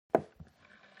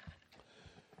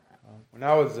When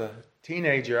I was a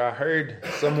teenager, I heard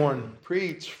someone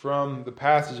preach from the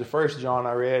passage of 1 John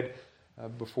I read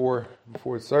before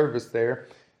the service there,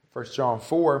 1 John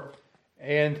 4.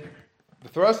 And the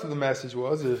thrust of the message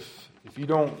was, if you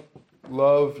don't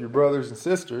love your brothers and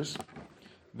sisters,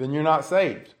 then you're not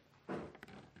saved.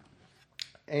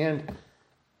 And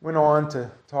went on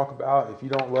to talk about if you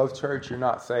don't love church, you're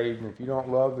not saved. And if you don't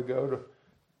love to go to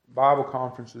Bible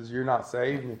conferences, you're not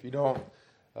saved. And if you don't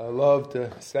love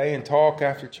to stay and talk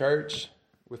after church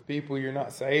with people, you're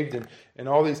not saved. And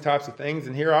all these types of things.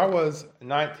 And here I was, a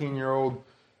 19-year-old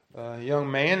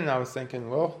young man, and I was thinking,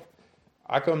 well,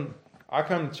 I come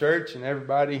to church, and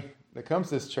everybody that comes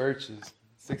to this church is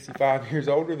 65 years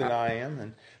older than I am,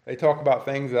 and they talk about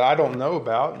things that I don't know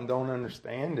about and don't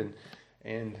understand,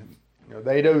 and you know,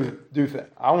 they do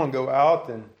I want to go out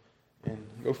and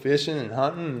go fishing and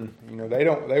hunting, and you know,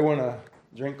 they want to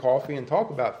drink coffee and talk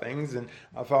about things. And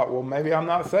I thought, well, maybe I'm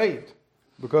not saved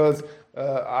because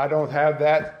I don't have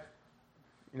that.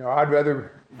 You know, I'd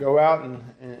rather go out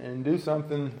and do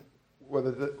something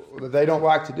that they don't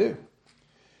like to do.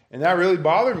 And that really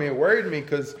bothered me. It worried me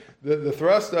because the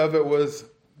thrust of it was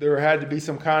there had to be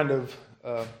some kind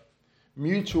of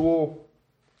mutual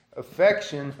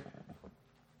affection,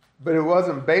 but it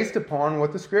wasn't based upon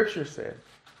what the Scripture said.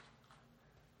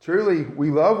 Truly,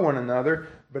 we love one another,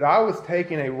 but I was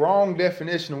taking a wrong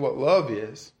definition of what love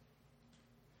is,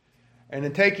 and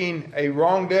in taking a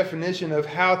wrong definition of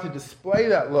how to display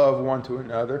that love one to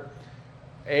another,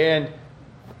 and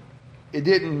it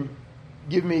didn't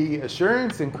give me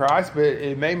assurance in Christ, but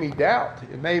it made me doubt.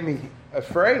 It made me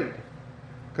afraid,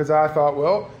 because I thought,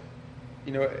 well,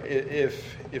 you know,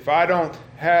 if I don't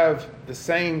have the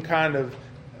same kind of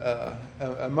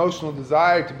emotional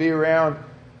desire to be around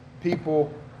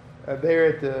people there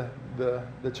at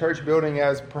the church building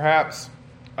as perhaps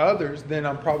others, then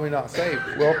I'm probably not saved.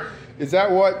 Well, is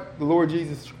that what the Lord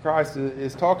Jesus Christ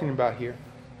is talking about here?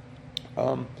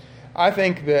 I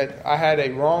think that I had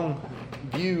a wrong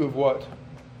view of what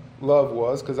love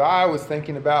was, because I was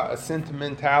thinking about a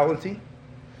sentimentality.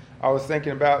 I was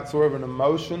thinking about sort of an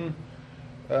emotion,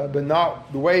 but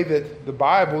not the way that the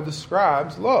Bible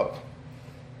describes love.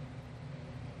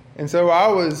 And so I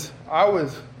was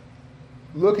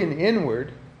looking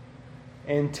inward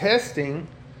and testing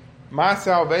my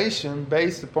salvation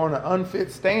based upon an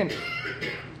unfit standard.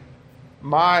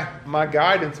 My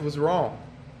guidance was wrong,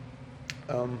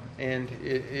 and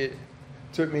it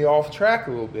took me off track a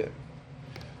little bit.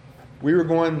 We were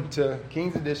going to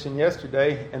King's Edition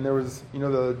yesterday, and there was, you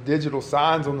know, the digital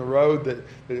signs on the road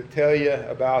that tell you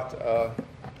about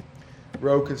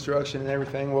road construction and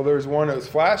everything. Well, there was one that was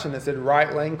flashing that said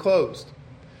right lane closed,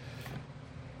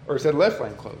 or it said left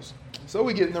lane closed. So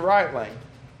we get in the right lane,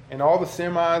 and all the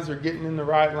semis are getting in the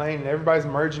right lane, and everybody's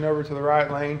merging over to the right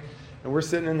lane, and we're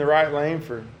sitting in the right lane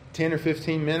for 10 or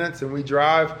 15 minutes, and we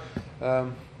drive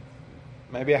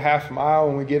maybe a half mile,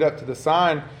 and we get up to the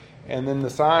sign, and then the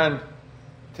sign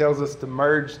tells us to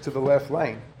merge to the left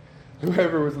lane.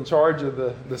 Whoever was in charge of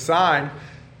the sign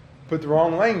put the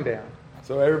wrong lane down.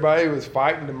 So everybody was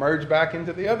fighting to merge back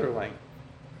into the other lane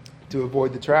to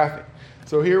avoid the traffic.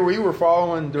 So here we were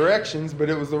following directions, but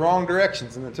it was the wrong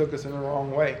directions, and it took us in the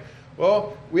wrong way.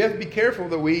 Well, we have to be careful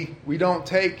that we don't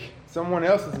take someone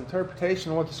else's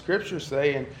interpretation of what the Scriptures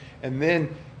say and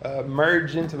then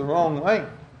merge into the wrong lane.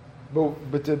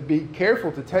 But to be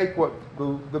careful to take what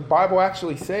the Bible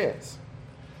actually says,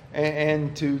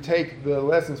 and to take the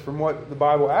lessons from what the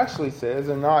Bible actually says,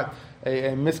 and not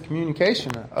a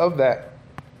miscommunication of that.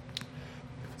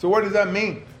 So what does that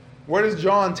mean? What is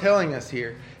John telling us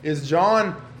here? Is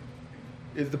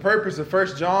the purpose of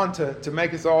 1 John to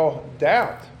make us all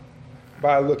doubt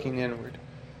by looking inward?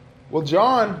 Well,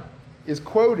 John is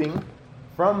quoting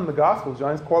from the Gospel.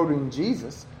 John is quoting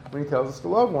Jesus when he tells us to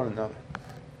love one another.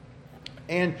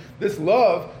 And this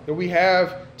love that we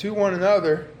have to one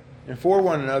another and for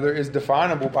one another is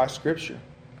definable by Scripture.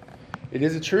 It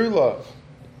is a true love.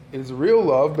 It is a real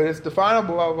love, but it's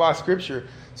definable by Scripture.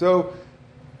 So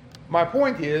my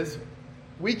point is,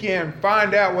 we can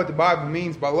find out what the Bible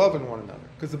means by loving one another,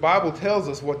 because the Bible tells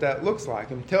us what that looks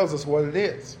like and tells us what it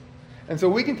is. And so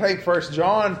we can take 1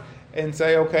 John and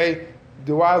say, okay,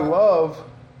 do I love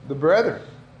the brethren?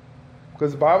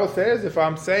 Because the Bible says if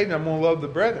I'm saved, I'm going to love the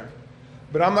brethren.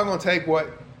 But I'm not going to take what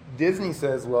Disney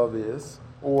says love is,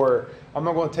 or I'm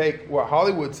not going to take what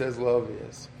Hollywood says love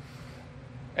is,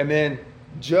 and then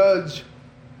judge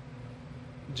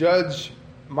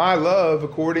my love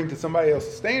according to somebody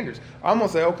else's standards. I'm going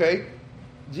to say, okay,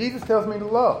 Jesus tells me to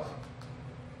love,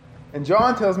 and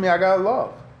John tells me I got to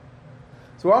love.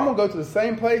 So I'm going to go to the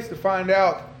same place to find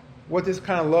out what this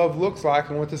kind of love looks like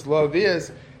and what this love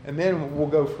is, and then we'll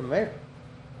go from there.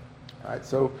 All right,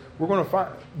 so we're going to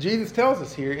find, Jesus tells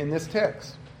us here in this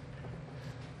text.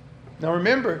 Now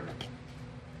remember,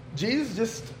 Jesus is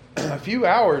just a few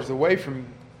hours away from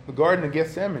the Garden of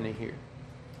Gethsemane here.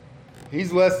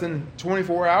 He's less than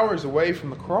 24 hours away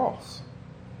from the cross.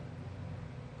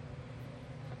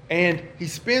 And he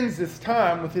spends this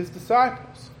time with his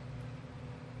disciples.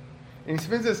 And he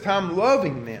spends this time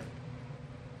loving them.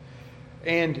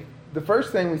 And the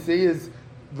first thing we see is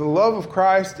the love of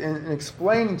Christ and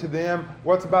explaining to them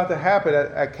what's about to happen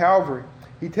at Calvary.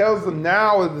 He tells them,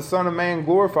 now is the Son of Man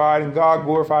glorified and God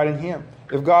glorified in him.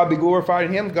 If God be glorified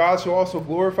in him, God shall also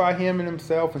glorify him in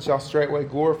himself and shall straightway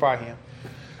glorify him.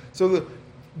 So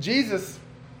Jesus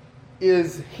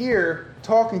is here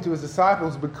talking to his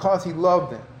disciples because he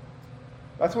loved them.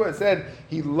 That's what it said.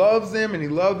 He loves them and he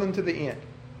loved them to the end.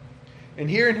 And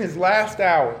here in his last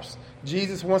hours,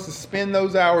 Jesus wants to spend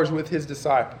those hours with his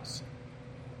disciples.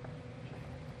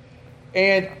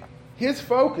 And his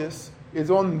focus is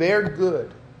on their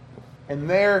good and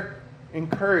their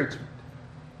encouragement.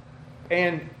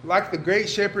 And like the great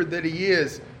shepherd that he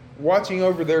is, watching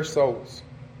over their souls.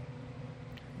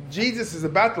 Jesus is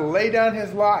about to lay down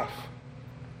his life.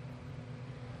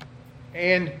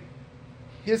 And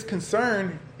his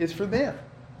concern is for them.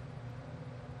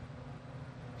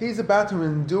 He's about to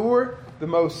endure the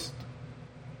most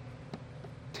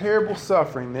terrible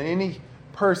suffering that any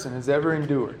person has ever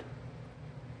endured.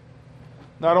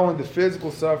 Not only the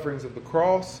physical sufferings of the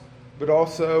cross, but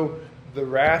also the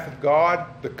wrath of God,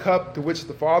 the cup to which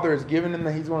the Father has given him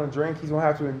that he's going to drink. He's going to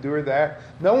have to endure that.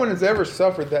 No one has ever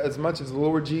suffered that as much as the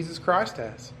Lord Jesus Christ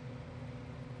has.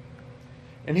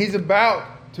 And he's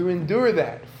about to endure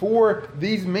that for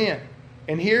these men.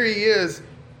 And here he is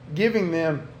giving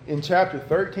them in chapter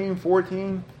 13,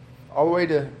 14, all the way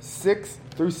to 6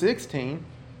 through 16,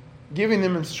 giving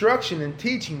them instruction and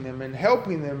teaching them and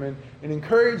helping them and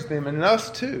encourage them and us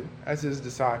too as his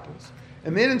disciples.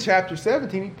 And then in chapter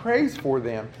 17, he prays for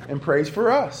them and prays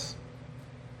for us.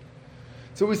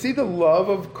 So we see the love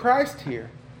of Christ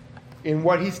here in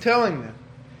what he's telling them.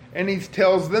 And he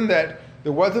tells them that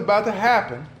what's about to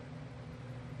happen,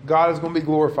 God is going to be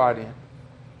glorified in.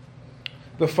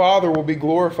 The Father will be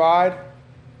glorified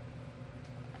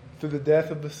through the death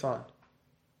of the Son.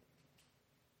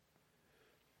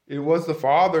 It was the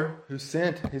Father who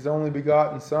sent his only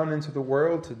begotten Son into the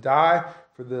world to die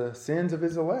for the sins of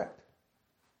his elect.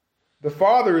 The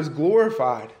Father is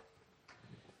glorified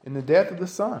in the death of the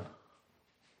Son.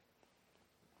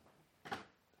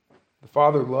 The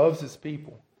Father loves his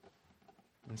people.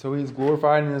 And so he is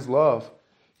glorified in his love.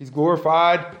 He's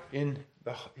glorified in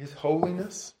his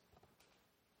holiness.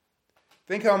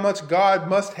 Think how much God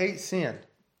must hate sin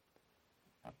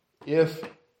if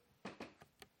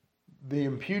the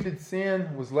imputed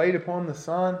sin was laid upon the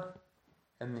Son,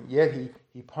 and yet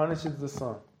he punishes the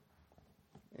Son.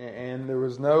 And there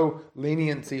was no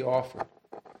leniency offered.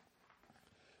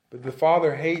 But the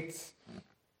Father hates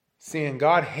sin.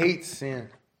 God hates sin.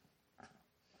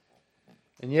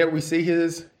 And yet we see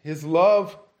his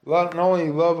love, not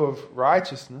only love of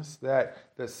righteousness, that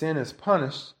sin is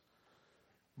punished,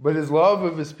 but his love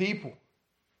of his people,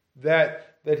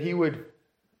 that he would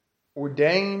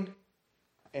ordain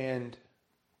and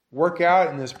work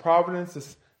out in his providence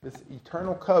this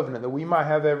eternal covenant that we might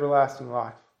have everlasting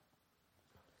life.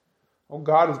 Oh,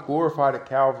 God is glorified at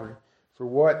Calvary for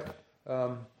what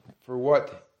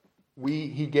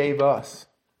he gave us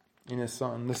in his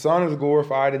Son. The Son is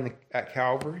glorified at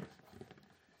Calvary.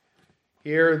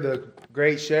 Here, the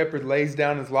great shepherd lays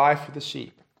down his life for the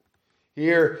sheep.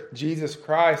 Here, Jesus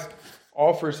Christ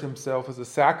offers himself as a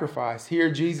sacrifice.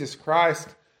 Here, Jesus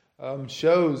Christ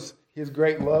shows his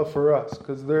great love for us,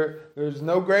 because there's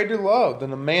no greater love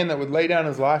than a man that would lay down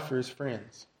his life for his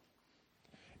friends.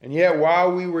 And yet,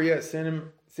 while we were yet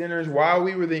sinners, while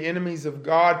we were the enemies of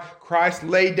God, Christ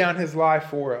laid down his life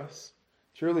for us.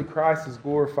 Surely Christ is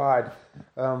glorified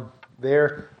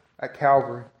there at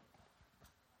Calvary.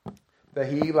 That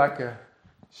he, like a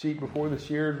sheep before the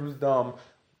shearers was dumb,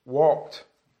 walked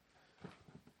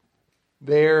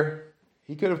there.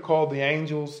 He could have called the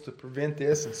angels to prevent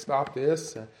this and stop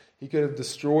this. He could have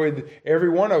destroyed every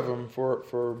one of them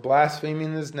for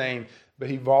blaspheming his name. But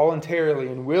he voluntarily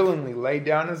and willingly laid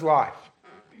down his life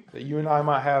that you and I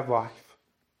might have life.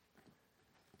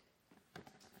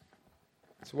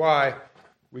 That's why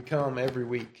we come every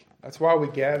week. That's why we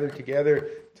gather together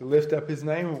to lift up his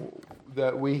name,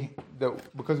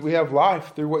 because we have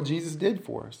life through what Jesus did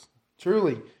for us.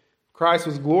 Truly, Christ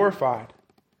was glorified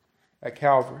at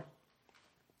Calvary.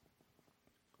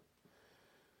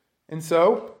 And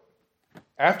so,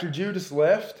 After Judas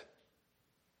left,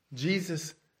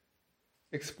 Jesus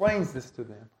explains this to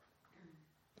them.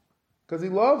 Because he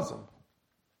loves them.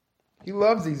 He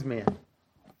loves these men.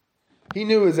 He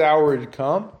knew his hour had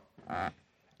come.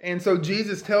 And so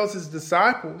Jesus tells his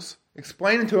disciples,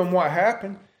 explaining to them what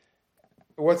happened,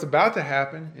 what's about to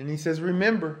happen. And he says,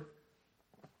 remember,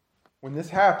 when this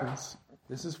happens,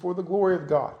 this is for the glory of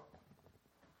God.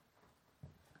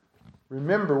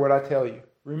 Remember what I tell you.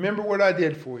 Remember what I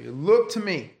did for you. Look to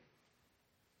me.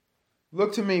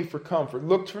 Look to me for comfort.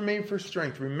 Look to me for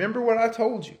strength. Remember what I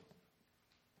told you.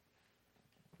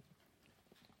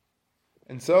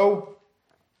 And so,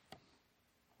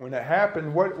 when it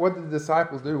happened, what did the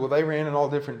disciples do? Well, they ran in all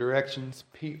different directions.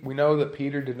 We know that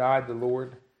Peter denied the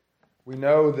Lord. We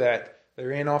know that they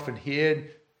ran off and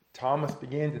hid. Thomas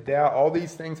began to doubt. All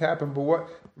these things happened. But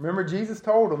remember, Jesus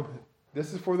told them,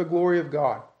 this is for the glory of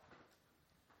God.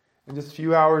 And just a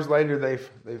few hours later,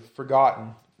 they've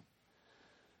forgotten.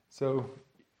 So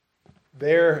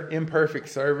they're imperfect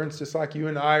servants, just like you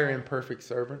and I are imperfect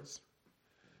servants.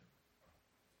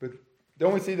 But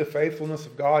don't we see the faithfulness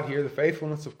of God here, the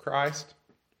faithfulness of Christ?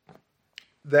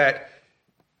 That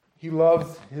he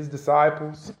loves his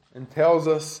disciples and tells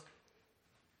us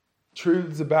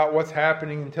truths about what's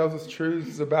happening and tells us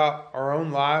truths about our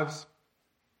own lives.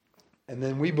 And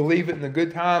then we believe it in the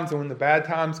good times, and when the bad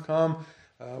times come,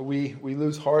 we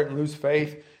lose heart and lose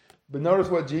faith. But notice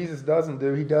what Jesus doesn't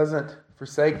do. He doesn't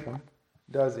forsake them,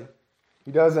 does he?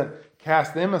 He doesn't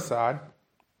cast them aside.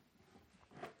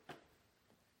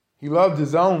 He loved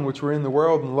his own, which were in the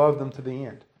world, and loved them to the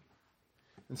end.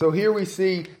 And so here we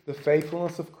see the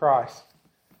faithfulness of Christ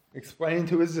explaining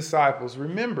to his disciples,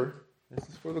 remember, this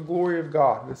is for the glory of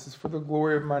God. This is for the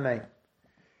glory of my name.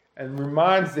 And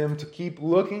reminds them to keep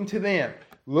looking to them,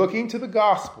 looking to the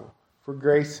gospel for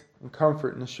grace and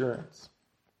comfort and assurance.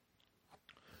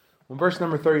 In verse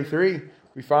number 33,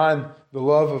 we find the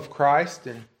love of Christ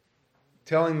and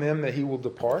telling them that he will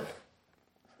depart.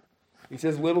 He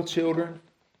says, little children.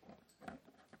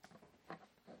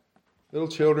 Little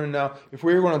children. Now, if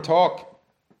we were going to talk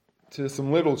to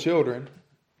some little children,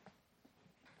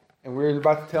 and we were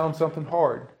about to tell them something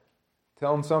hard,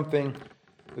 tell them something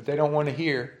that they don't want to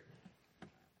hear,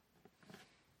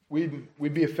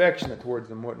 we'd be affectionate towards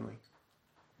them, wouldn't we?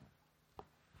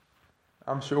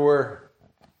 I'm sure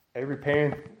every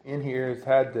parent in here has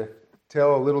had to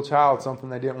tell a little child something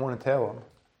they didn't want to tell them.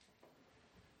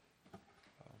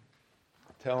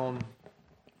 Tell them,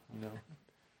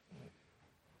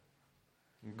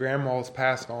 grandma's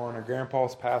passed on or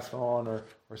grandpa's passed on or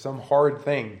some hard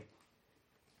thing.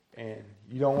 And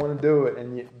you don't want to do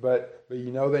it, but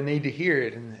you know they need to hear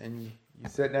it. And you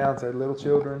sit down and say, little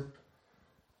children,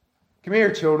 come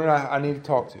here, children, I need to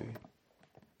talk to you.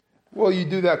 Well, you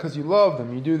do that because you love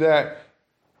them. You do that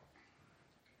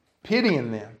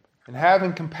pitying them and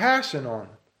having compassion on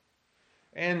them.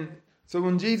 And so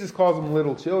when Jesus calls them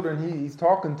little children, he's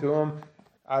talking to them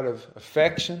out of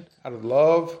affection, out of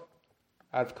love,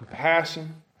 out of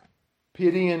compassion,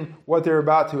 pitying what they're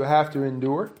about to have to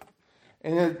endure.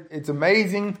 And it's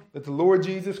amazing that the Lord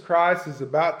Jesus Christ is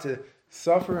about to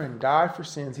suffer and die for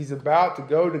sins. He's about to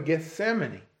go to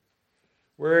Gethsemane,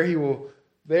 where he will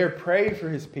there pray for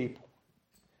his people.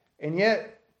 And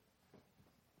yet,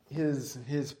 his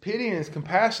pity and his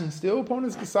compassion is still upon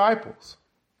his disciples.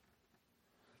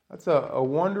 That's a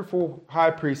wonderful high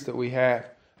priest that we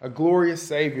have, a glorious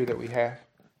Savior that we have.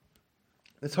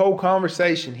 This whole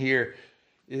conversation here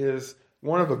is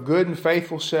one of a good and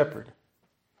faithful shepherd,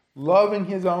 loving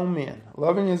his own men,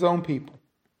 loving his own people,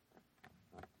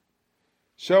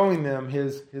 showing them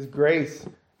his grace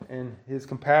and his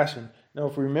compassion. Now,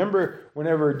 if we remember,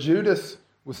 whenever Judas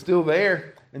was still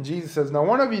there, and Jesus says, now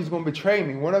one of you is going to betray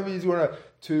me, one of you is going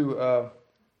to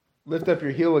lift up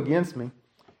your heel against me.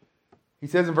 He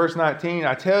says in verse 19,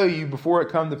 I tell you before it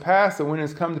come to pass, that when it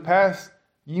has come to pass,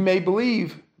 you may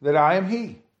believe that I am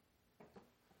he.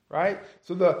 Right?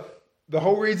 So the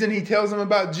whole reason he tells them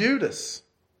about Judas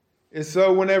is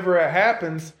so whenever it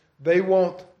happens, they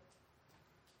won't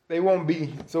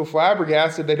be so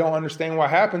flabbergasted they don't understand what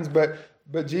happens. But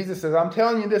Jesus says, I'm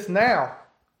telling you this now.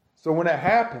 So when it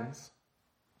happens,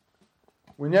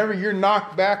 whenever you're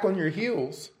knocked back on your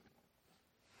heels,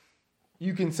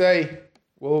 you can say,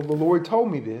 well, the Lord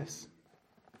told me this.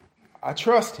 I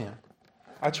trust him.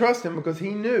 I trust him because he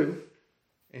knew.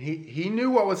 And he knew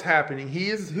what was happening.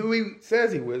 He is who he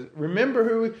says he was.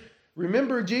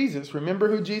 Remember Jesus.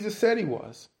 Remember who Jesus said he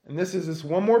was. And this is just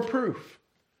one more proof.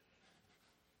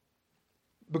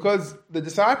 Because the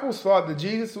disciples thought that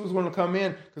Jesus was going to come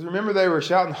in. Because remember they were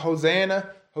shouting, Hosanna,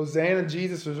 Hosanna.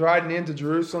 Jesus was riding into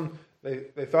Jerusalem.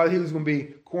 They thought he was going to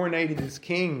be coronated as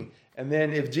king. And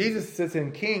then if Jesus sits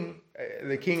in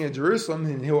the king of Jerusalem,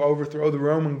 then he'll overthrow the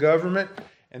Roman government.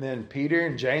 And then Peter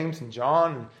and James and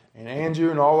John and Andrew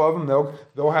and all of them,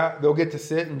 they'll get to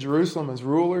sit in Jerusalem as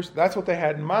rulers. That's what they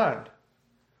had in mind.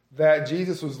 That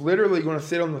Jesus was literally going to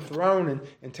sit on the throne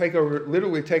and take over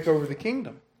the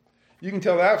kingdom. You can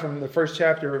tell that from the first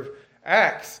chapter of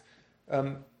Acts.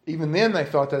 Even then they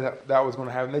thought that was going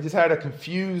to happen. They just had a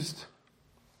confused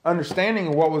understanding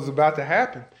of what was about to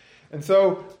happen. And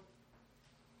so,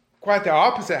 quite the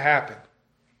opposite happened.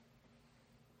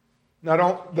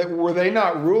 Were they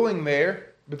not ruling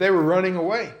there, but they were running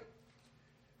away.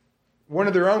 One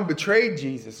of their own betrayed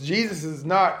Jesus. Jesus is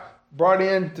not brought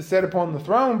in to sit upon the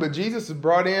throne, but Jesus is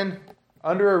brought in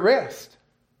under arrest.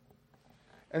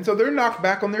 And so they're knocked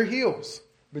back on their heels.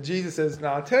 But Jesus says,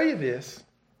 now I'll tell you this.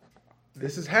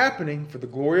 This is happening for the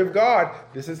glory of God.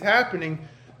 This is happening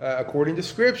according to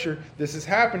Scripture. This is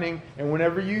happening. And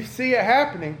whenever you see it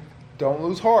happening, don't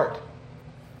lose heart.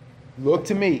 Look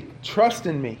to me. Trust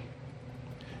in me.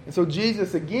 And so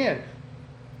Jesus, again,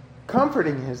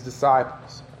 comforting his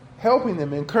disciples, helping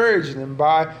them, encouraging them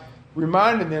by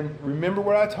reminding them, remember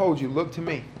what I told you. Look to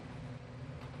me.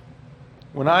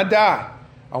 When I die,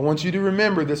 I want you to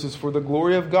remember this is for the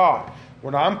glory of God.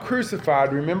 When I'm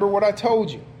crucified, remember what I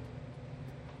told you.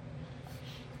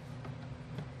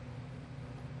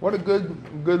 What a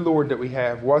good Lord that we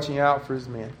have, watching out for his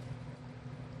men.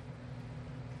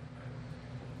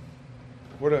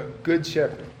 What a good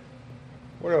shepherd.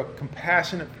 What a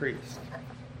compassionate priest.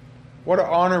 What an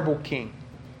honorable king.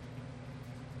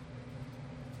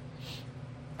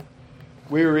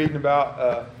 We were reading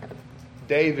about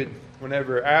David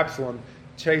whenever Absalom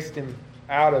chased him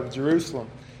out of Jerusalem.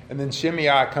 And then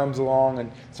Shimei comes along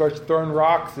and starts throwing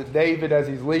rocks at David as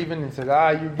he's leaving and says,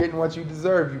 you're getting what you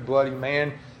deserve, you bloody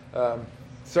man.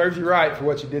 Serves you right for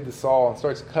what you did to Saul. And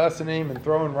starts cussing him and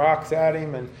throwing rocks at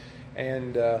him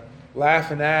and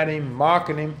laughing at him,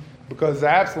 mocking him because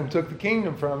Absalom took the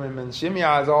kingdom from him. And Shimei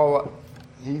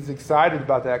he's excited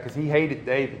about that because he hated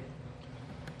David.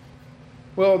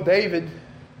 Well, David,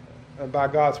 by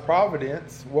God's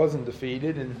providence, wasn't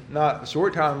defeated, and not a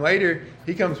short time later,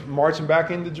 he comes marching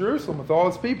back into Jerusalem with all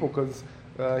his people because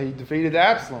he defeated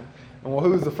Absalom. And well,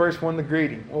 who was the first one to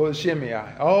greet him? Well, it was Shimei.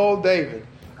 Oh, David,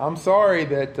 I'm sorry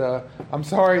that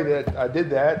I did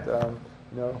that.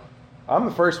 I'm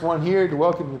the first one here to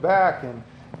welcome you back, and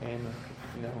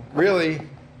really,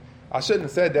 I shouldn't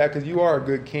have said that because you are a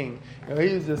good king.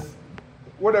 He was just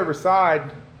whatever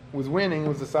side was winning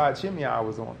was the side Shimei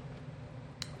was on.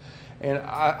 And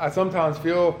I sometimes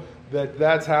feel that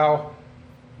that's how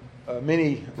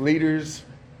many leaders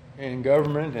in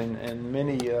government and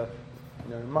many, it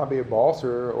might be a boss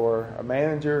or a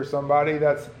manager or somebody,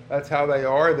 that's how they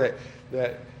are,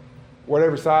 that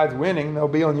whatever side's winning, they'll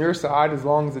be on your side as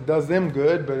long as it does them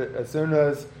good, but as soon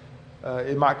as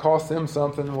it might cost them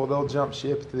something, well, they'll jump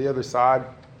ship to the other side.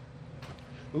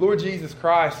 The Lord Jesus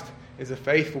Christ is a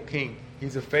faithful king.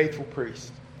 He's a faithful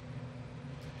priest.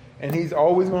 And he's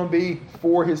always going to be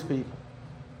for his people.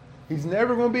 He's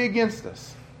never going to be against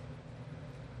us.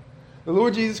 The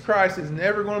Lord Jesus Christ is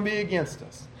never going to be against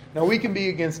us. Now, we can be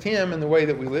against him in the way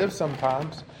that we live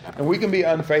sometimes, and we can be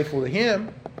unfaithful to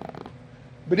him.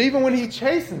 But even when he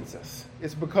chastens us,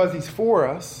 it's because he's for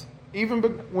us. Even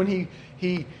when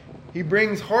he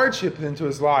brings hardship into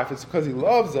his life, it's because he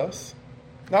loves us,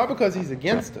 not because he's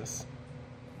against us.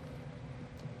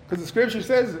 Because the Scripture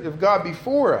says, if God be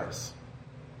for us,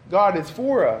 God is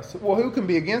for us. Well, who can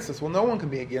be against us? Well, no one can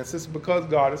be against us because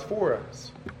God is for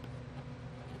us.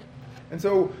 And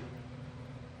so,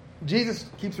 Jesus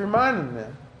keeps reminding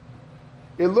them,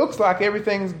 it looks like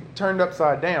everything's turned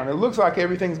upside down. It looks like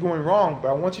everything's going wrong, but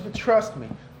I want you to trust me.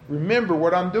 Remember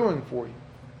what I'm doing for you.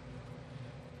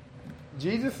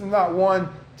 Jesus is not one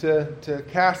to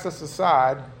cast us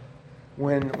aside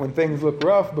when things look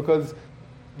rough, because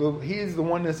he is the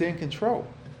one that's in control.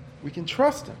 We can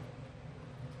trust him.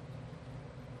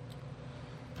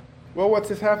 Well, what's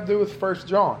this have to do with 1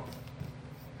 John?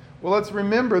 Well, let's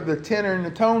remember the tenor and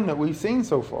the tone that we've seen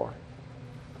so far.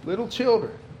 Little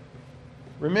children,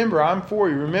 remember, I'm for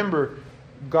you. Remember,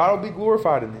 God will be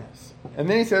glorified in this. And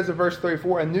then he says in verse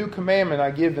 34, a new commandment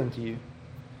I give unto you,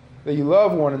 that you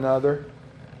love one another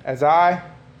as I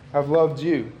have loved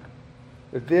you,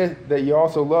 that you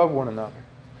also love one another.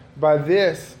 By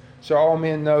this shall all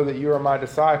men know that you are my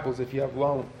disciples, if you have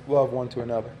love one to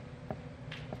another.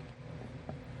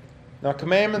 Now,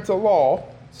 commandment's a law,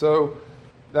 so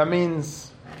that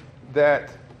means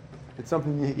that it's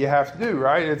something you have to do,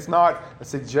 right? It's not a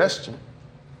suggestion.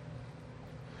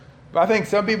 But I think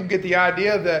some people get the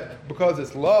idea that because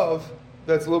it's love,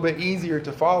 that's a little bit easier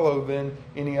to follow than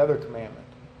any other commandment.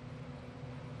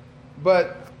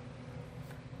 But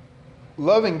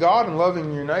loving God and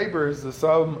loving your neighbor is the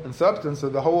sum and substance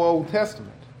of the whole Old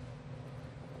Testament.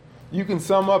 You can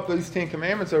sum up these 10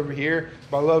 commandments over here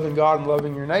by loving God and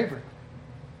loving your neighbor.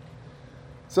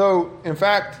 So, in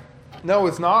fact, no,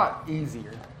 it's not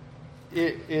easier.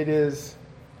 It is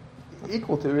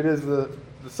equal to, it is the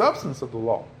substance of the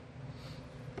law.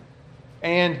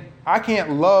 And I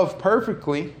can't love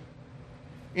perfectly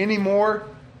any more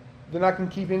than I can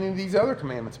keep any of these other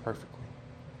commandments perfectly.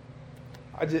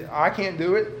 I can't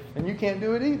do it, and you can't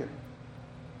do it either.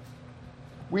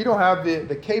 We don't have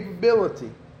the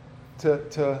capability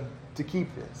to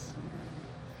keep this.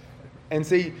 And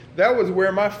see, that was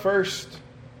where my first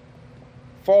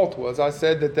fault was. I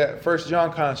said that 1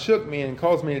 John kind of shook me and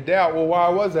caused me to doubt. Well, why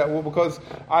was that? Well, because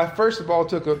I first of all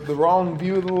took the wrong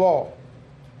view of the law.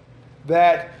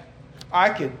 That I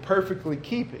could perfectly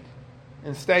keep it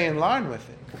and stay in line with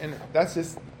it. And that's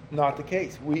just not the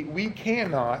case. We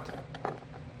cannot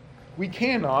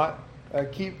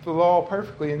keep the law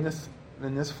perfectly in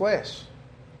this flesh.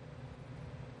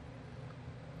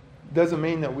 Doesn't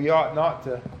mean that we ought not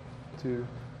to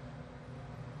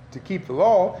keep the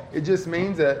law. It just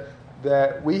means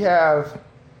that we have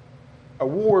a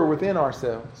war within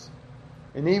ourselves.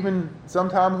 And even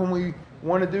sometimes when we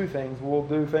want to do things, we'll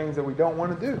do things that we don't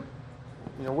want to do.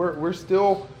 You know, we're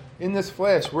still in this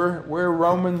flesh. We're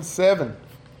Romans 7,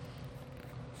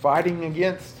 fighting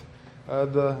against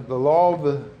the law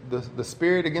of the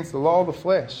Spirit against the law of the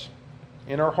flesh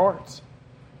in our hearts.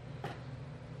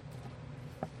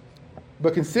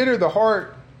 But consider the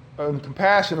heart and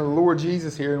compassion of the Lord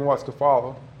Jesus here in what's to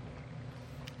follow.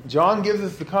 John gives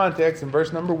us the context in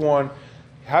verse number 1.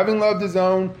 Having loved his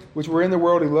own, which were in the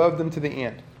world, he loved them to the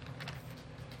end.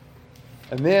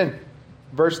 And then,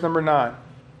 verse number 9.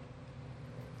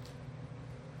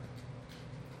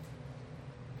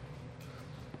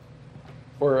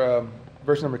 Or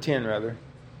verse number 10, rather.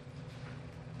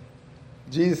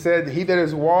 Jesus said, "He that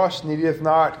is washed needeth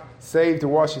not save to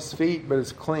wash his feet, but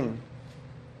is clean."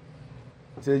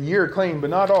 He said, "You're clean, but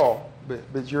not all,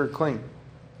 but you're clean."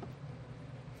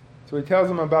 So he tells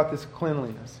them about this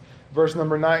cleanliness. Verse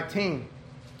number 19.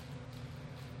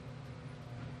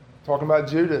 Talking about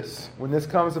Judas. "When this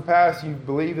comes to pass, you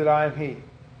believe that I am he."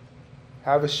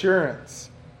 Have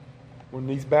assurance when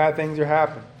these bad things are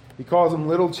happening. He calls them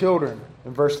little children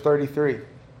in verse 33.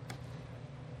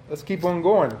 Let's keep on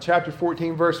going. Chapter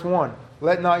 14, verse 1.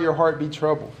 "Let not your heart be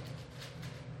troubled.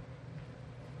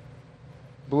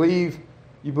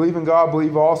 You believe in God,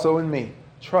 believe also in me.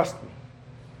 Trust me.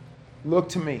 Look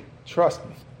to me. Trust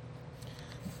me."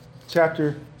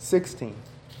 Chapter 16,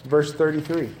 verse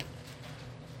 33.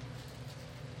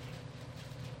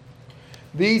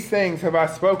 "These things have I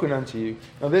spoken unto you."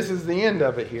 Now this is the end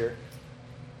of it here.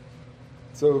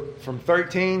 So from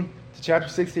 13 to chapter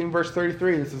 16, verse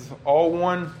 33, this is all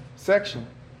one section.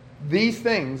 "These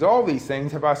things, all these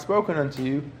things have I spoken unto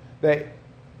you, that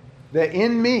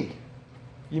in me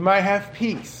you might have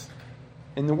peace.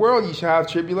 In the world you shall have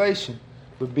tribulation,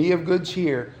 but be of good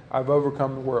cheer, I've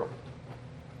overcome the world."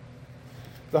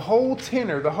 The whole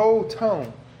tenor, the whole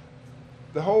tone,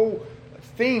 the whole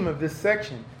theme of this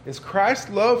section is Christ's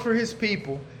love for his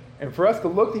people and for us to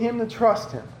look to him and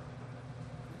trust him.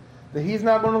 That he's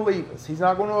not going to leave us. He's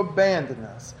not going to abandon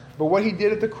us. But what he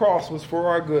did at the cross was for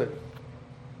our good.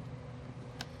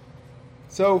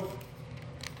 So,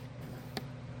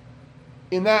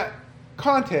 in that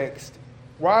context,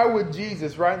 why would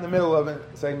Jesus, right in the middle of it,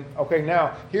 say, okay,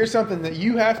 now, here's something that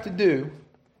you have to do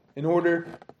in order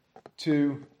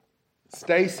to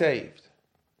stay saved.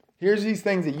 Here's these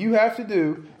things that you have to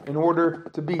do in order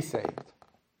to be saved.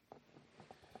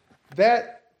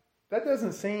 That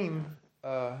doesn't seem,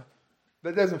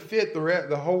 that doesn't fit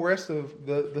the whole rest of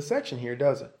the section here,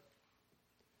 does it?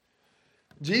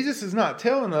 Jesus is not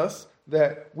telling us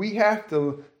that we have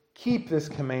to keep this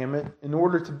commandment in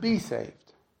order to be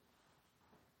saved.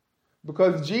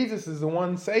 Because Jesus is the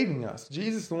one saving us.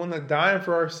 Jesus is the one that died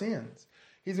for our sins.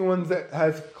 He's the one that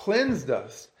has cleansed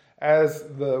us, as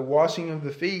the washing of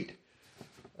the feet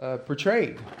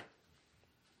portrayed.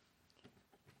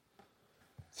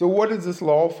 So what is this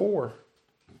law for?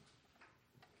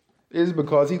 It is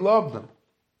because he loved them.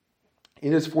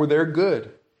 It is for their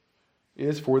good. It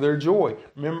is for their joy.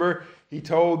 Remember, he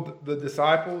told the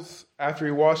disciples after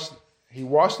he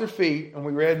washed their feet, and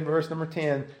we read in verse number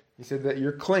 10, he said that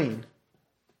you're clean.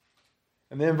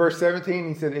 And then in verse 17,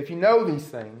 he said, if you know these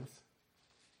things,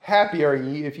 happy are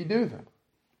ye if you do them.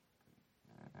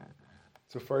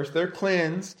 So first they're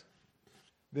cleansed.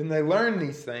 then they learn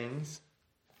these things.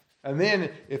 And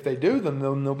then if they do them,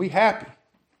 then they'll be happy.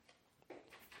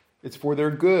 It's for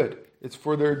their good. It's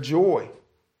for their joy.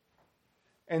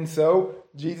 And so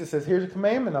Jesus says, here's a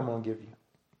commandment I'm going to give you.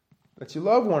 That you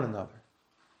love one another.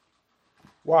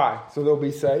 Why? So they'll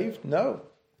be saved? No.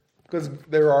 Because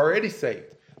they're already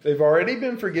saved. They've already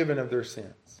been forgiven of their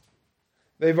sins.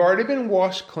 They've already been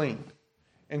washed clean.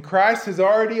 And Christ has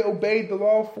already obeyed the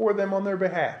law for them on their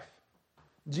behalf.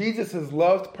 Jesus has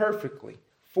loved perfectly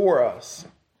for us.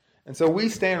 And so we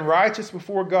stand righteous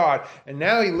before God. And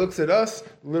now he looks at us,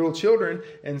 little children,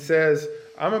 and says,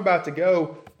 I'm about to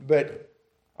go, but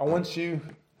I want you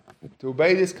to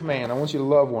obey this command. I want you to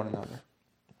love one another.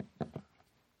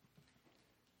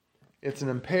 It's an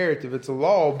imperative. It's a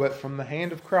law, but from the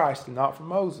hand of Christ and not from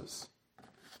Moses.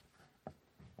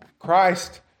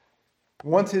 Christ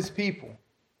wants his people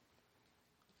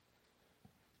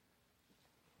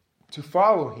to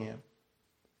follow him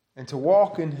and to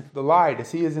walk in the light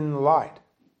as he is in the light.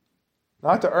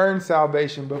 Not to earn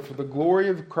salvation, but for the glory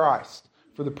of Christ,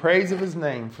 for the praise of his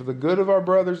name, for the good of our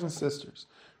brothers and sisters,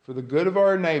 for the good of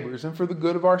our neighbors, and for the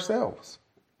good of ourselves.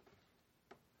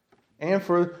 And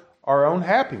for our own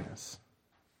happiness.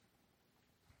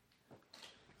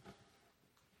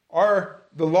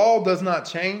 The law does not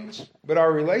change, but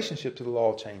our relationship to the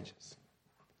law changes.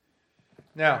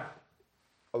 Now,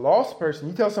 a lost person,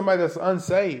 you tell somebody that's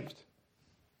unsaved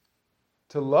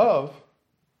to love,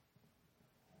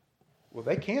 well,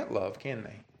 they can't love, can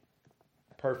they?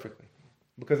 Perfectly.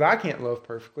 Because I can't love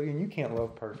perfectly, and you can't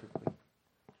love perfectly.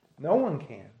 No one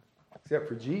can, except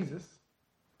for Jesus.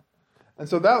 And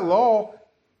so that law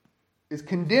is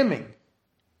condemning.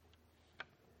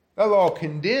 That law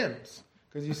condemns.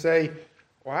 Because you say,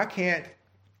 well, I can't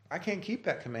keep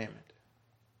that commandment.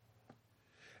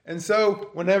 And so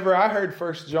whenever I heard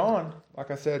 1 John,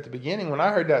 like I said at the beginning, when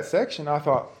I heard that section, I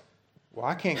thought, well,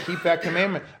 I can't keep that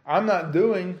commandment. I'm not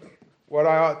doing what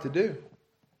I ought to do.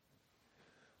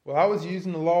 Well, I was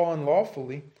using the law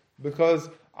unlawfully because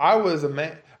I was a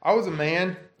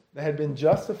man that had been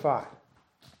justified.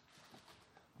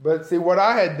 But see, what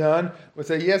I had done was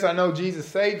say, yes, I know Jesus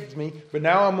saved me, but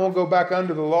now I'm going to go back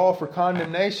under the law for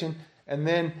condemnation, and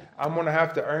then I'm going to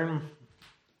have to earn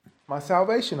my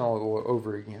salvation all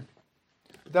over again.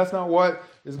 But that's not what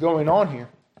is going on here.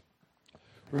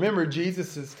 Remember,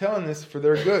 Jesus is telling this for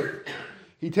their good.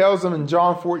 He tells them in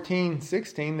John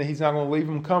 14:16 that he's not going to leave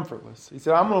them comfortless. He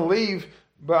said, I'm going to leave,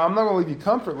 but I'm not going to leave you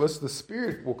comfortless. The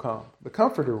Spirit will come. The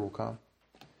Comforter will come.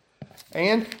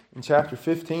 And in chapter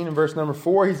 15 and verse number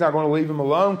 4, he's not going to leave him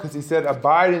alone because he said,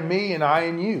 abide in me and I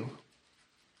in you.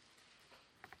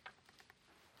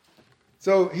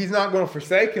 So he's not going to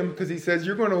forsake him because he says,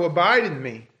 you're going to abide in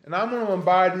me and I'm going to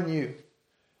abide in you.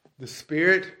 The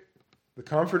Spirit, the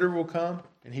Comforter will come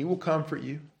and he will comfort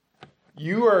you.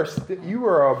 You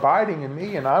are abiding in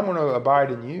me and I'm going to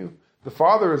abide in you. The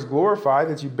Father is glorified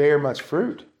that you bear much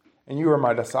fruit and you are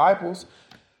my disciples.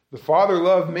 The Father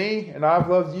loved me and I've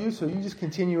loved you, so you just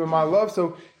continue in my love.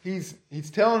 So he's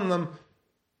telling them,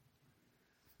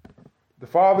 the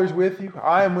Father's with you,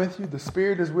 I am with you, the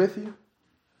Spirit is with you,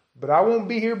 but I won't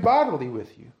be here bodily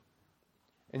with you.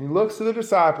 And he looks to the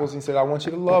disciples and he said, I want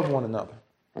you to love one another.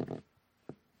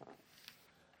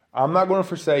 I'm not going to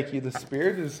forsake you. The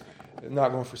Spirit is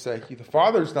not going to forsake you. The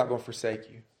Father is not going to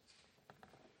forsake you.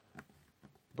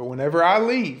 But whenever I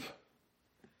leave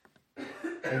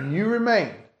and you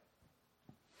remain,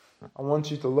 I want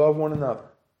you to love one another.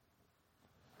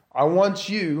 I want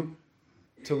you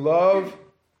to love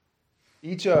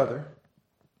each other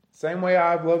the same way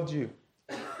I've loved you.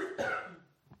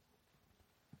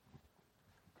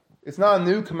 It's not a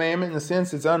new commandment in the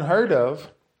sense it's unheard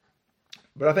of,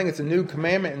 but I think it's a new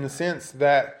commandment in the sense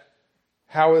that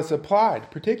how it's applied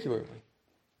particularly.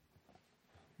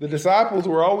 The disciples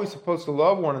were always supposed to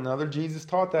love one another. Jesus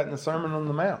taught that in the Sermon on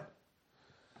the Mount.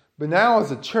 But now as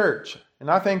a church, and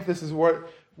I think this is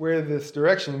where this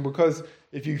direction, because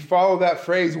if you follow that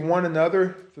phrase, one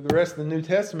another, for the rest of the New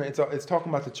Testament, it's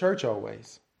talking about the church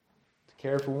always. To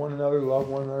care for one another, love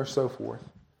one another, so forth.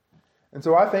 And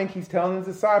so I think he's telling his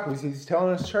disciples, he's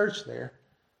telling his church there,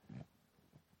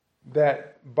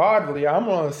 that bodily I'm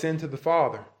going to ascend to the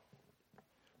Father.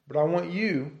 But I want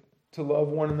you to love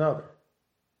one another.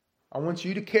 I want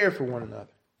you to care for one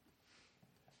another.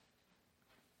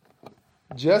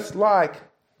 Just like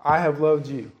I have loved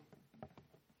you.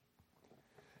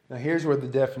 Now here's where the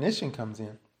definition comes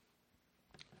in.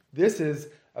 This is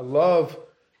a love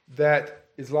that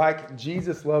is like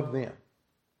Jesus loved them.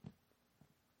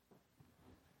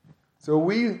 So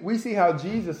we see how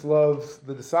Jesus loves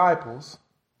the disciples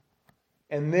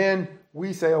And then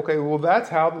we say, okay, well, that's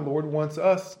how the Lord wants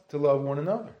us to love one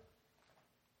another.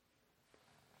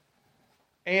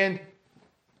 And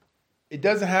it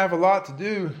doesn't have a lot to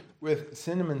do with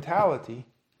sentimentality,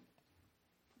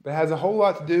 but it has a whole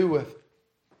lot to do with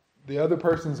the other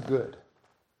person's good. It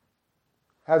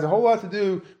has a whole lot to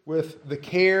do with the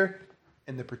care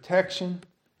and the protection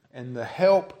and the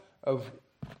help of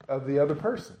the other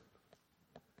person.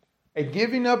 A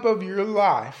giving up of your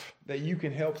life that you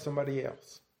can help somebody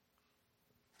else.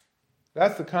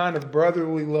 That's the kind of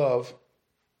brotherly love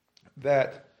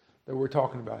that we're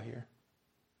talking about here.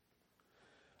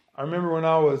 I remember when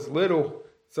I was little,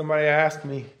 somebody asked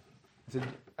me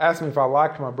if I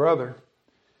liked my brother.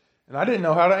 And I didn't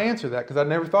know how to answer that because I'd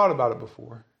never thought about it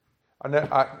before. I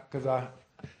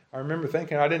remember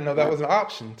thinking I didn't know that was an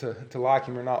option to like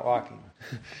him or not like him.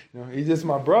 He's just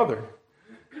my brother.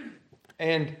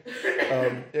 And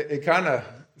it kind of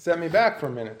set me back for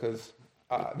a minute because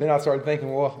then I started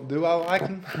thinking, well, do I like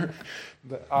him?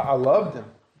 But I loved him,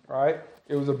 right?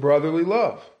 It was a brotherly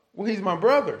love. Well, he's my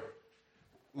brother.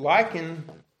 Liking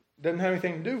doesn't have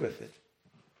anything to do with it.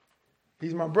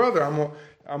 He's my brother. I'm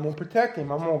gonna protect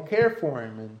him. I'm gonna care for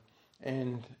him,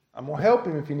 and I'm gonna help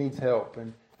him if he needs help.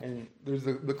 And there's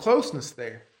the closeness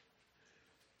there.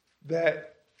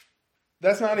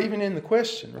 That's not even in the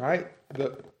question, right?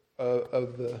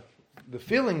 Of the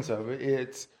feelings of it.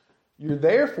 It's you're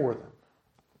there for them,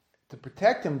 to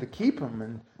protect them, to keep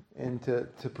them, and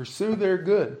to pursue their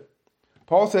good.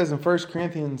 Paul says in 1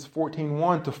 Corinthians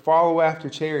 14:1 to follow after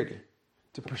charity,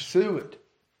 to pursue it.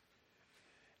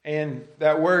 And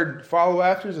that word follow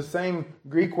after is the same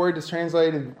Greek word that's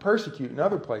translated persecute in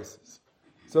other places.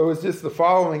 So it's just the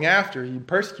following after. You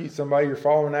persecute somebody, you're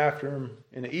following after them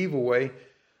in an evil way.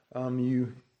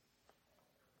 You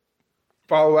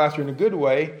follow after in a good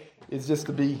way is just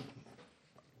to be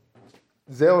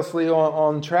zealously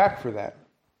on track for that.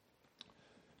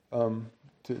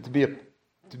 To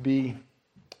be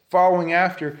following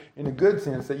after in a good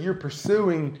sense, that you're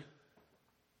pursuing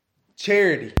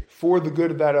charity for the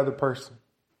good of that other person.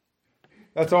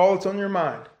 That's all that's on your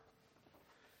mind.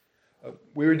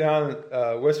 We were down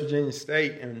at West Virginia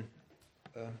State, and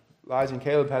Elijah and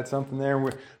Caleb had something there, and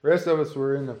the rest of us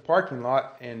were in the parking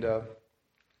lot, and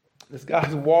this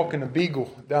guy's walking a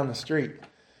beagle down the street.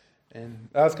 And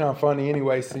that was kind of funny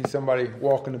anyway, see somebody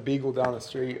walking a beagle down the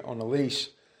street on a leash.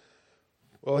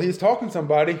 Well, he was talking to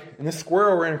somebody, and this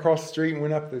squirrel ran across the street and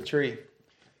went up the tree.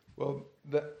 Well,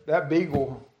 that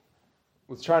beagle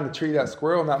was trying to tree that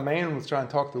squirrel, and that man was trying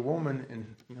to talk to the woman,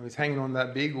 and he's hanging on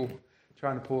that beagle,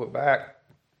 trying to pull it back.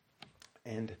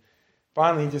 And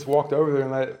finally, he just walked over there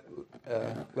and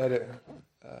let it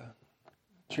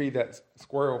tree that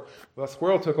squirrel. Well, that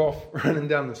squirrel took off running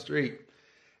down the street,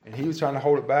 and he was trying to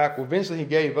hold it back. Well, eventually he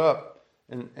gave up,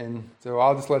 and so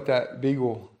I'll just let that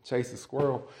beagle chase the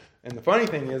squirrel. And the funny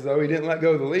thing is, though, he didn't let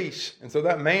go of the leash. And so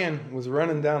that man was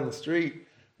running down the street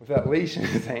with that leash in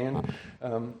his hand.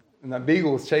 And that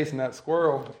beagle was chasing that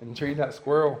squirrel and treating that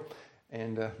squirrel.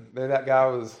 And there that guy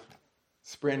was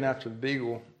sprinting after the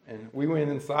beagle. And we went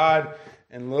inside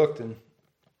and looked. And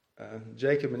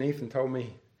Jacob and Ethan told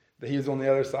me that he was on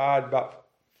the other side, about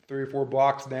 3 or 4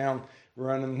 blocks down,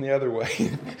 running the other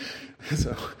way.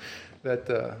 So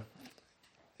that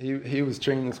he was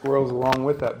treating the squirrels along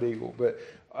with that beagle. But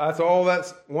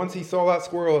once he saw that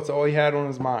squirrel, that's all he had on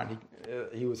his mind.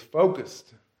 He was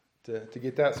focused to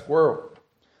get that squirrel.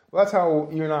 Well, that's how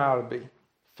you and I ought to be.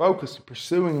 Focused,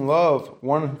 pursuing love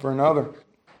one for another.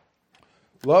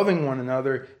 Loving one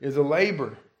another is a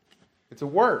labor. It's a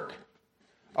work.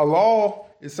 A law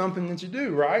is something that you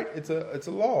do, right? It's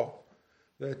a law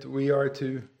that we are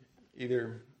to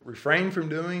either refrain from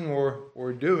doing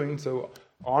or doing. So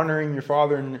honoring your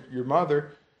father and your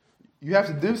mother, you have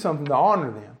to do something to honor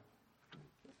them.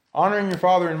 Honoring your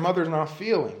father and mother is not a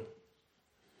feeling.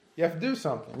 You have to do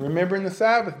something. Remembering the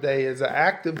Sabbath day is an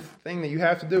active thing that you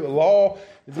have to do. A law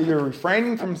is either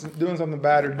refraining from doing something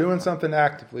bad or doing something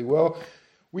actively. Well,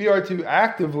 we are to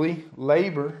actively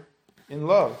labor in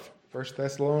love. 1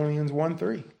 Thessalonians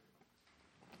 1:3.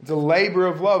 It's a labor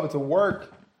of love. It's a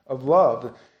work of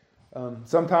love.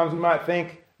 Sometimes we might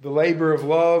think the labor of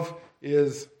love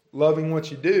is loving what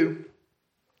you do.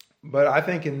 But I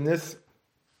think in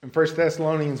 1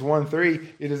 Thessalonians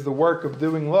 1:3, it is the work of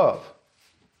doing love.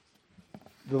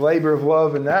 The labor of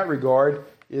love in that regard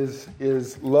is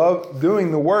love,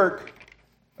 doing the work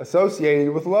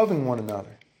associated with loving one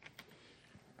another.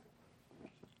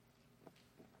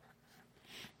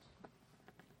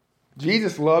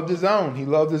 Jesus loved his own. He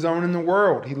loved his own in the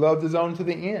world. He loved his own to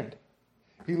the end.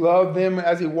 He loved them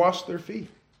as he washed their feet.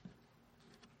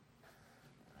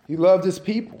 He loved his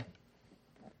people.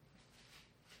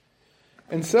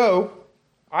 And so,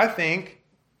 I think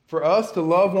for us to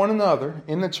love one another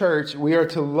in the church, we are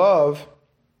to love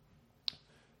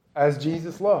as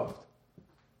Jesus loved.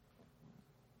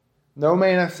 No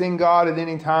man hath seen God at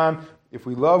any time. If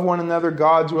we love one another,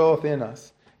 God dwelleth in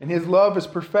us, and his love is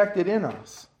perfected in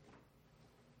us.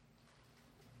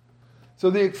 So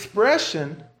the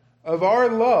expression of our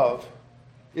love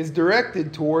is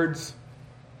directed towards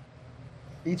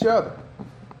each other.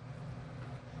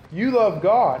 You love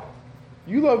God.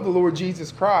 You love the Lord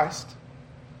Jesus Christ.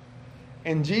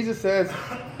 And Jesus says,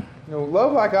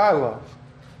 love like I love.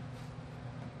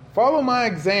 Follow my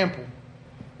example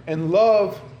and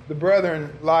love the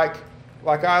brethren like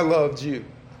I loved you.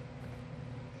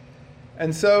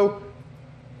 And so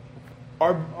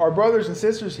our brothers and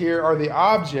sisters here are the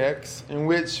objects in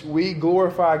which we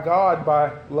glorify God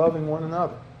by loving one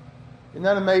another. Isn't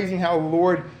that amazing how the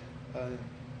Lord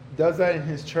does that in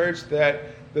his church, that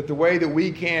the way that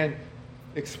we can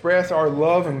express our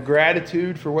love and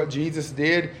gratitude for what Jesus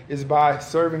did is by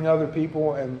serving other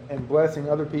people and blessing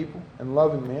other people and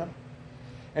loving them.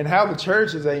 And how the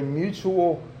church is a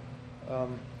mutual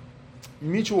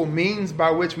means by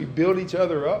which we build each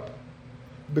other up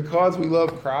because we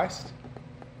love Christ.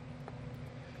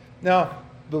 Now,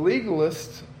 the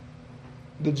legalists,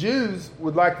 the Jews,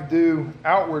 would like to do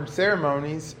outward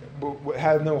ceremonies but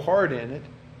have no heart in it.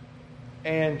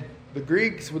 And the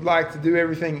Greeks would like to do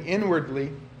everything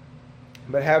inwardly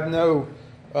but have no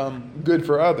good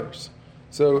for others.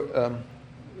 So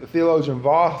the theologian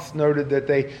Voss noted that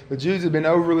the Jews had been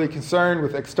overly concerned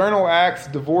with external acts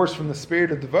divorced from the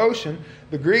spirit of devotion.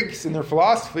 The Greeks, in their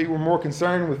philosophy, were more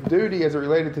concerned with duty as it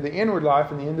related to the inward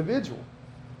life and the individual.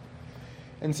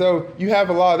 And so you have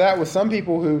a lot of that with some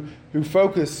people who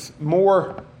focus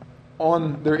more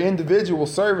on their individual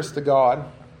service to God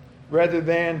rather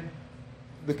than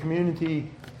the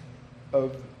community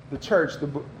of the church,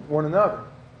 one another.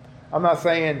 I'm not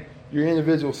saying your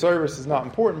individual service is not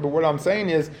important, but what I'm saying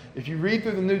is, if you read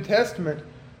through the New Testament,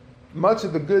 much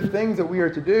of the good things that we are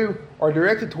to do are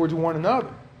directed towards one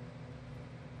another.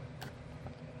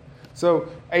 So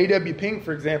A.W. Pink,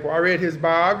 for example, I read his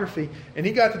biography, and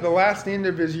he got to the last end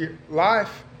of his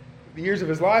life, the years of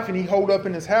his life, and he holed up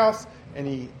in his house, and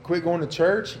he quit going to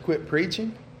church, he quit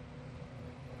preaching.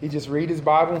 He just read his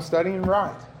Bible and study and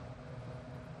write.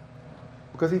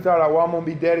 Because he thought, I'm going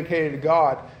to be dedicated to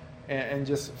God and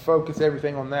just focus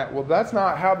everything on that. Well, that's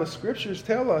not how the Scriptures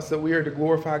tell us that we are to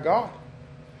glorify God.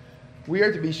 We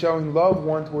are to be showing love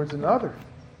one towards another,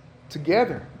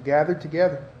 together, gathered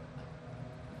together.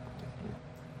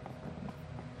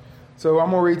 So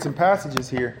I'm going to read some passages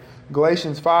here.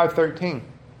 Galatians 5:13.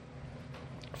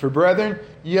 For brethren,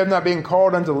 ye have not been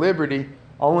called unto liberty,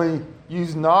 only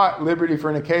use not liberty for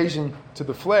an occasion to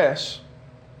the flesh,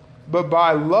 but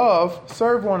by love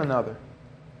serve one another.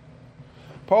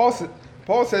 Paul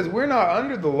says we're not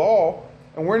under the law,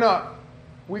 and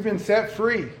we've been set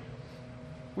free.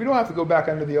 We don't have to go back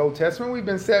under the Old Testament. We've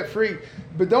been set free.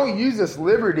 But don't use this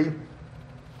liberty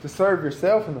to serve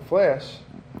yourself in the flesh,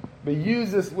 but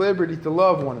use this liberty to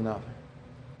love one another.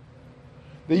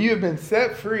 That you have been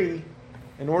set free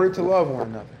in order to love one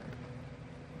another.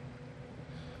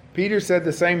 Peter said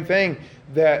the same thing,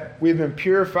 that we've been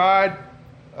purified.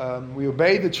 We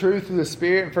obey the truth of the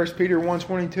Spirit in 1 Peter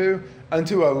 1:22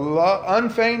 unto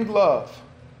unfeigned love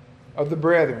of the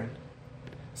brethren.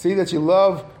 See that you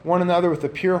love one another with a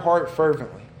pure heart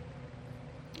fervently.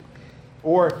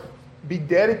 Or be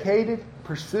dedicated,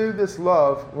 pursue this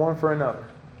love one for another.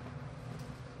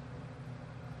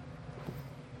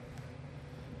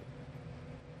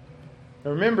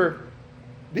 Now remember,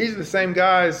 these are the same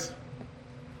guys,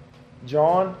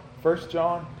 John, 1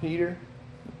 John, Peter,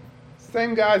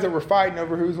 same guys that were fighting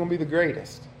over who's going to be the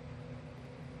greatest.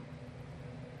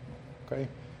 Okay?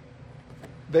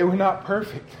 They were not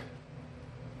perfect.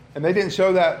 And they didn't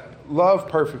show that love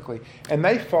perfectly. And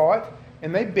they fought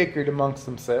and they bickered amongst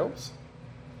themselves.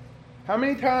 How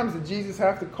many times did Jesus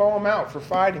have to call them out for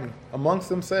fighting amongst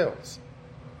themselves?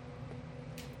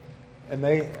 And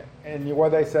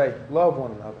what they say? Love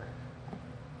one another.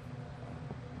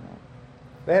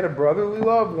 They had a brotherly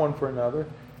love one for another.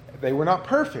 They were not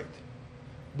perfect,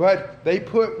 but they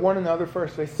put one another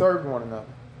first. They served one another.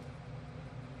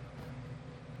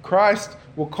 Christ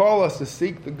will call us to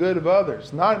seek the good of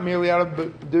others, not merely out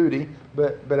of duty,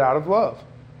 but out of love.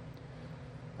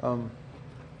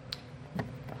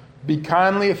 Be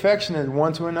kindly affectionate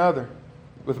one to another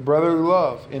with brotherly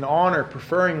love, in honor,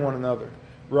 preferring one another.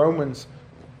 Romans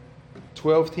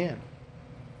 12:10.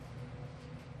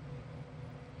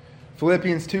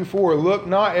 Philippians 2:4. Look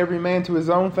not every man to his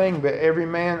own thing, but every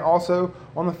man also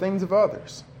on the things of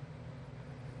others.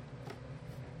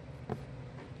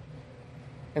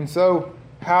 And so,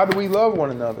 how do we love one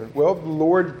another? Well, the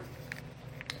Lord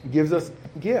gives us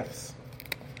gifts.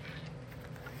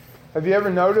 Have you ever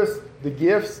noticed the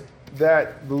gifts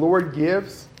that the Lord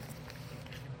gives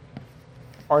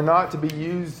are not to be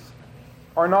used,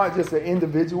 are not just the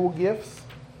individual gifts,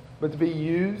 but to be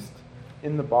used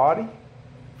in the body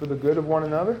for the good of one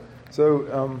another?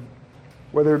 So,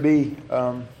 whether it be,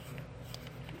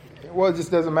 it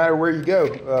just doesn't matter where you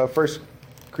go. 1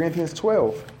 Corinthians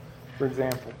 12, for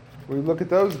example. We look at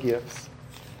those gifts.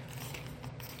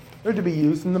 They're to be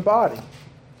used in the body.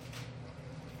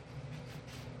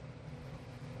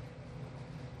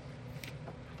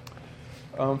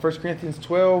 1 Corinthians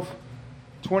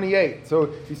 12:28.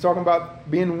 So he's talking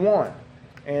about being one.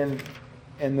 And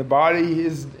the body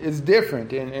is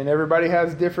different. And everybody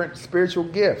has different spiritual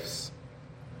gifts.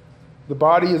 The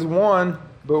body is one,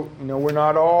 but we're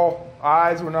not all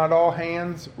eyes, we're not all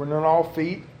hands, we're not all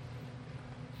feet.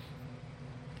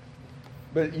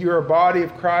 But you're a body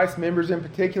of Christ, members in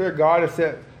particular. God has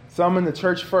set some in the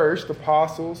church first,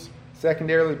 apostles,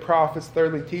 secondarily prophets,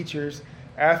 thirdly teachers,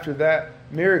 after that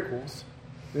miracles.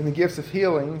 Then the gifts of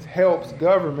healings, helps,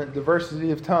 government,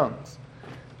 diversity of tongues.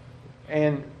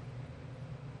 And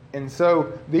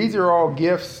so these are all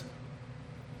gifts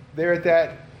there at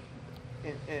that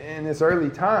in this early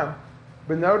time.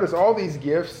 But notice all these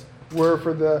gifts were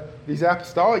for these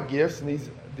apostolic gifts, and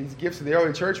these gifts of the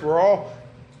early church were all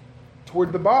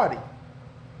toward the body.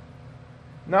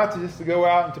 Not just to go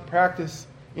out and to practice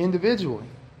individually.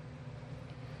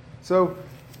 So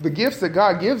the gifts that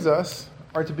God gives us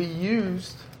are to be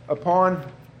used upon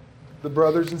the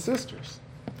brothers and sisters,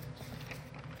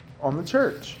 on the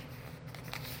church.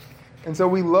 And so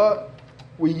we love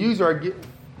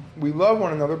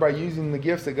one another by using the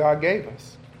gifts that God gave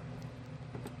us.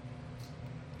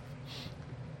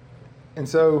 And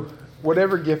so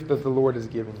whatever gift that the Lord has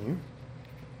given you,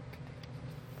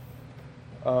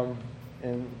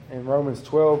 in Romans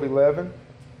 12:11,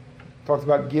 talks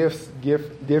about gifts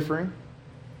differing.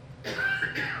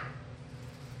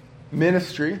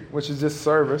 Ministry, which is just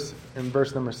service, in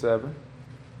verse number 7.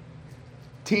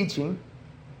 Teaching.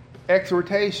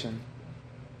 Exhortation.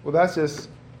 Well, that's just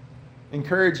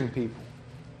encouraging people.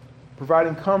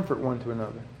 Providing comfort one to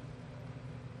another.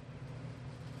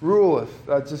 Ruleth.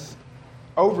 That's just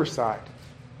oversight.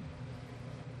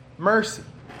 Mercy.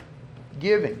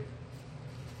 Giving.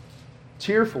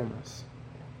 Cheerfulness.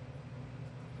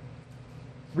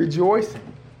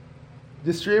 Rejoicing.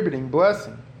 Distributing.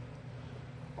 Blessing.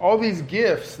 All these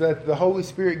gifts that the Holy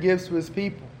Spirit gives to His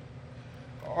people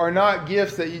are not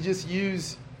gifts that you just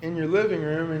use in your living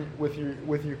room and with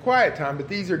your quiet time, but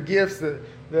these are gifts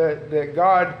that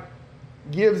God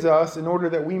gives us in order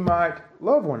that we might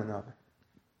love one another.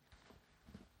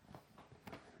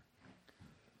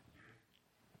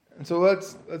 And so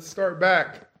let's start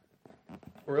back,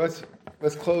 or let's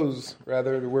close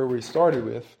rather to where we started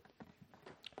with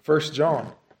 1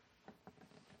 John,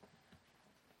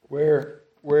 where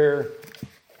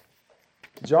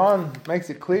John makes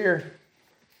it clear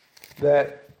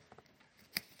that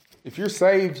if you're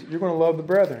saved, you're going to love the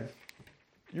brethren.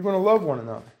 You're going to love one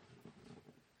another.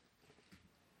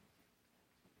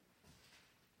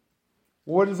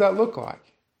 What does that look like?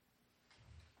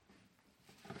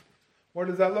 What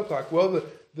does that look like? Well,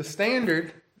 the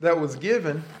standard that was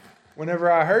given,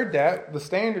 whenever I heard that, the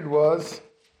standard was,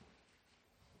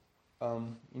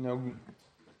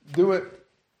 do it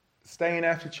staying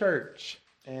after church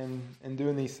and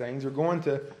doing these things, or going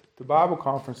to Bible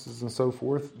conferences and so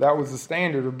forth. That was the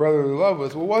standard of brotherly love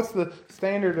was. Well, what's the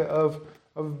standard of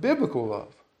biblical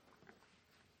love?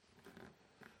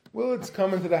 Well, it's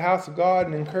coming to the house of God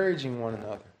and encouraging one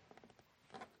another.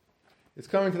 It's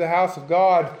coming to the house of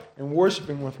God and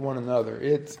worshiping with one another.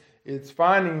 It's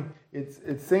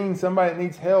seeing somebody that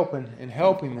needs help and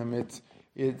helping them.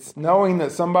 It's knowing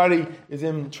that somebody is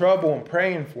in trouble and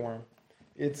praying for them.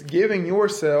 It's giving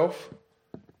yourself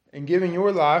and giving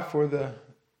your life for the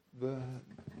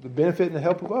benefit and the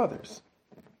help of others.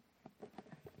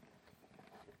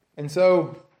 And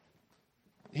so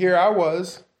here I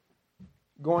was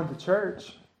going to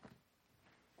church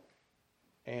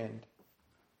and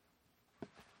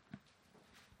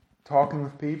talking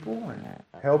with people and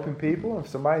helping people. If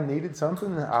somebody needed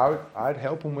something, I'd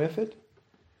help them with it.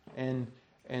 And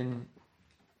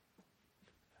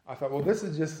I thought, well, this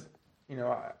is just,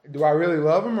 do I really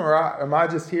love them, or am I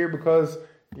just here because,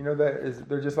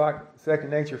 they're just like second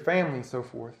nature family and so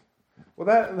forth? Well,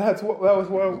 that was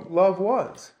what love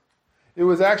was. It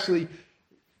was actually,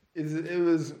 it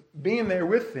was being there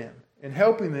with them and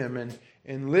helping them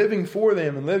and living for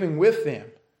them and living with them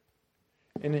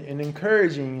and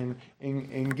encouraging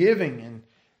and giving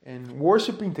and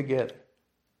worshiping together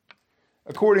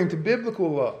according to biblical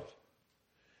love.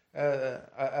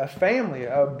 A family,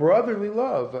 a brotherly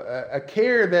love, a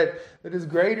care that is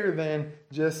greater than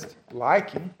just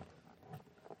liking,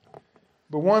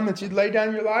 but one that you'd lay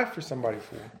down your life for somebody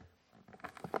for,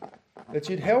 that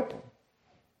you'd help them,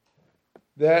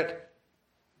 that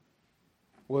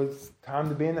was time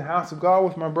to be in the house of God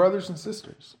with my brothers and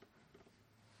sisters.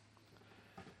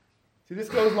 See, this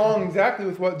goes along exactly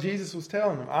with what Jesus was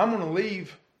telling them. I'm going to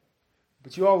leave,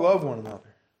 but you all love one another.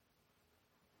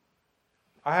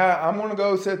 I'm going to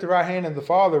go sit at the right hand of the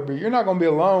Father, but you're not going to be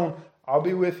alone. I'll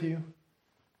be with you.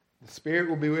 The Spirit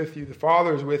will be with you. The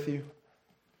Father is with you.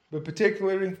 But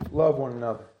particularly, love one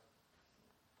another.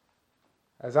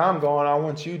 As I'm gone, I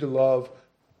want you to love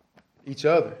each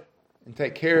other and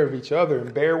take care of each other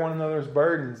and bear one another's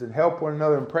burdens and help one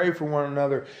another and pray for one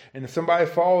another. And if somebody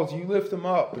falls, you lift them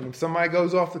up. And if somebody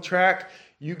goes off the track,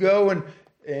 you go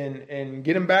and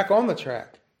get them back on the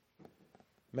track.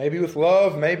 Maybe with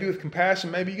love, maybe with compassion.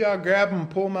 Maybe you got to grab them and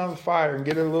pull them out of the fire and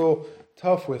get a little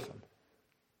tough with them.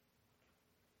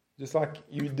 Just like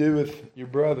you do with your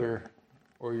brother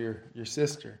or your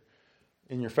sister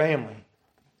in your family.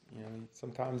 You know,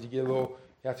 sometimes you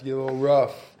have to get a little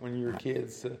rough when you were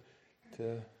kids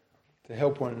to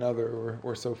help one another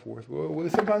or so forth. Well,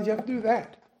 sometimes you have to do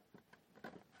that.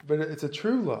 But it's a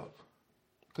true love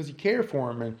because you care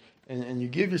for them and you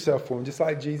give yourself for them just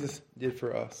like Jesus did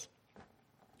for us.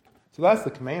 So that's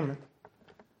the commandment,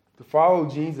 to follow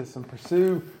Jesus and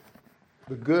pursue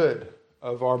the good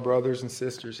of our brothers and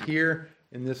sisters here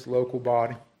in this local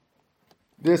body.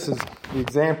 This is the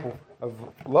example of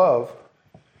love,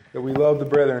 that we love the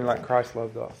brethren like Christ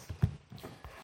loved us.